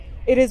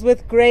It is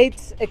with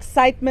great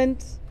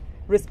excitement,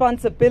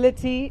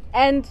 responsibility,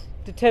 and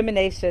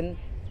determination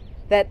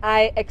that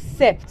I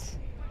accept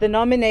the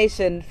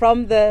nomination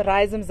from the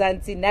Rise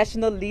Mzansi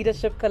National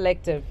Leadership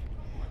Collective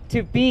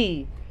to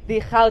be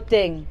the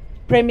Gauteng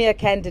Premier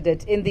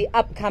candidate in the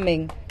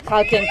upcoming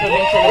Gauteng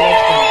provincial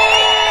election.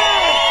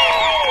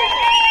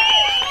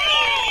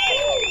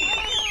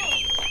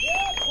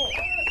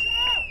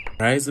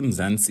 Rise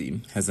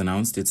Mzansi has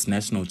announced its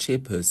national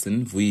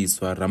chairperson,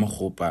 Vuyiswa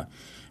Ramokgopa,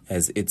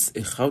 as its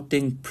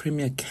Gauteng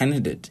Premier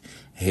candidate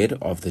ahead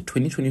of the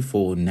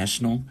 2024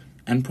 national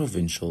and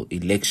provincial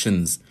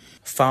elections.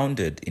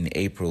 Founded in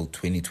April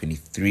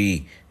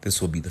 2023, this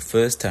will be the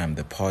first time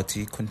the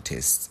party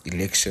contests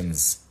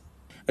elections.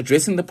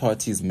 Addressing the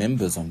party's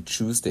members on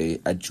Tuesday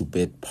at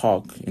Joubert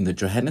Park in the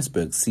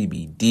Johannesburg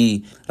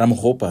CBD,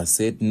 Ramokgopa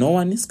said no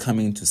one is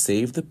coming to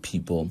save the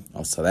people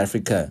of South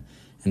Africa,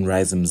 and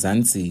Rise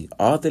Mzansi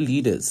are the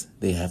leaders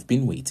they have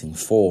been waiting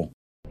for.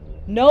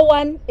 No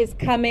one is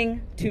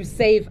coming to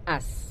save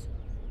us.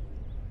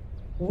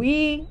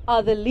 We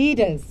are the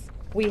leaders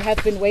we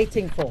have been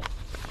waiting for.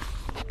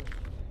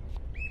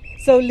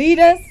 So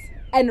leaders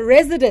and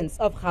residents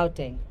of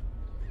Gauteng,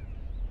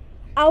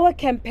 our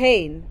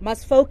campaign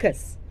must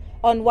focus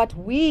on what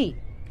we,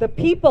 the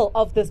people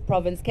of this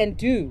province, can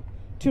do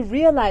to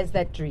realize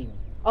that dream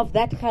of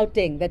that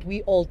Gauteng that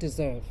we all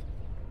deserve.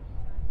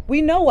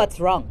 We know what's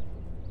wrong.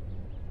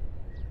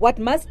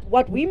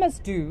 What we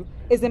must do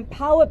is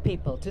empower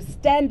people to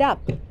stand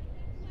up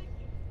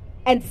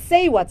and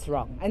say what's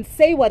wrong and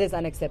say what is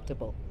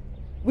unacceptable.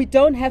 We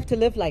don't have to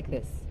live like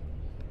this.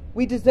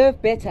 We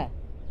deserve better,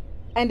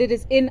 and it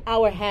is in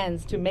our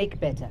hands to make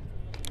better.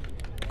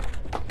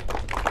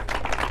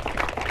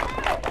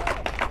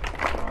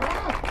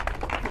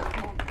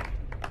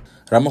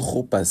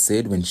 Ramokgopa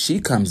said when she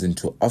comes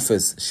into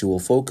office, she will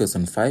focus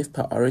on 5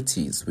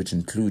 priorities, which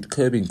include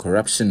curbing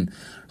corruption,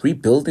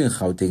 rebuilding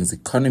Gauteng's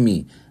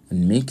economy,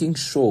 and making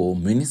sure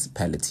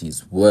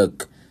municipalities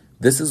work.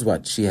 This is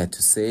what she had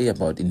to say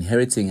about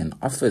inheriting an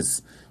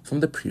office from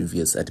the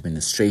previous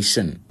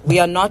administration. We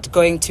are not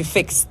going to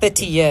fix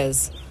 30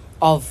 years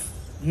of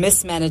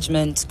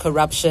mismanagement,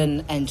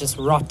 corruption, and just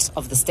rot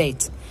of the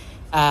state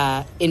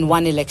in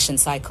one election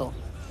cycle.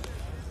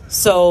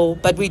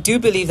 But we do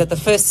believe that the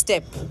first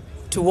step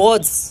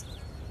towards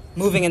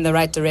moving in the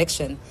right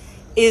direction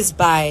is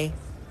by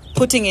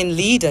putting in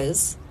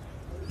leaders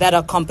that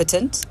are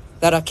competent,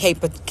 that are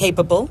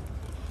capable,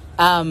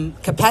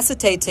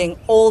 capacitating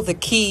all the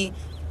key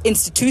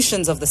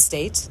institutions of the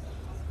state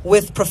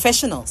with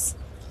professionals,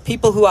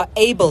 people who are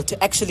able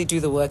to actually do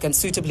the work and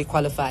suitably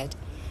qualified,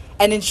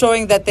 and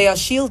ensuring that they are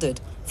shielded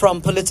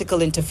from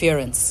political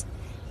interference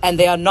and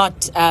they are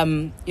not,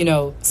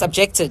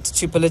 subjected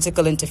to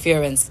political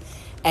interference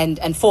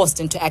and forced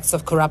into acts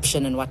of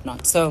corruption and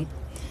whatnot. So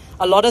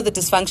a lot of the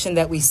dysfunction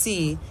that we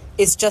see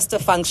is just a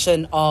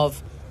function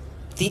of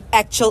the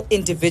actual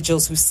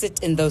individuals who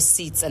sit in those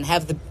seats and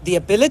have the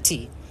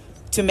ability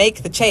to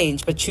make the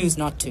change but choose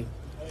not to.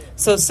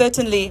 So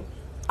certainly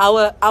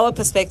our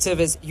perspective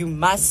is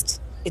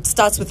it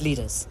starts with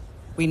leaders.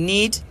 We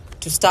need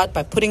to start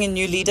by putting in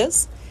new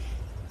leaders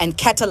and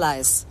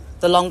catalyze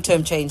the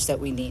long-term change that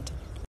we need.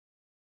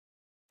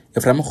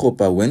 If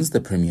Ramokgopa wins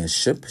the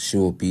premiership, she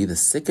will be the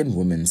second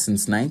woman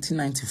since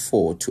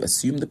 1994 to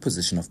assume the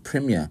position of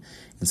premier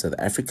in South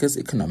Africa's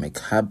economic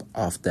hub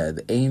after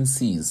the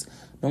ANC's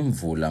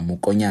Nomvula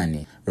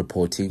Mokonyane.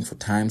 Reporting for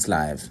Times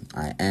Live,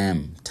 I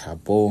am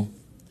Thabo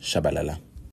Shabalala.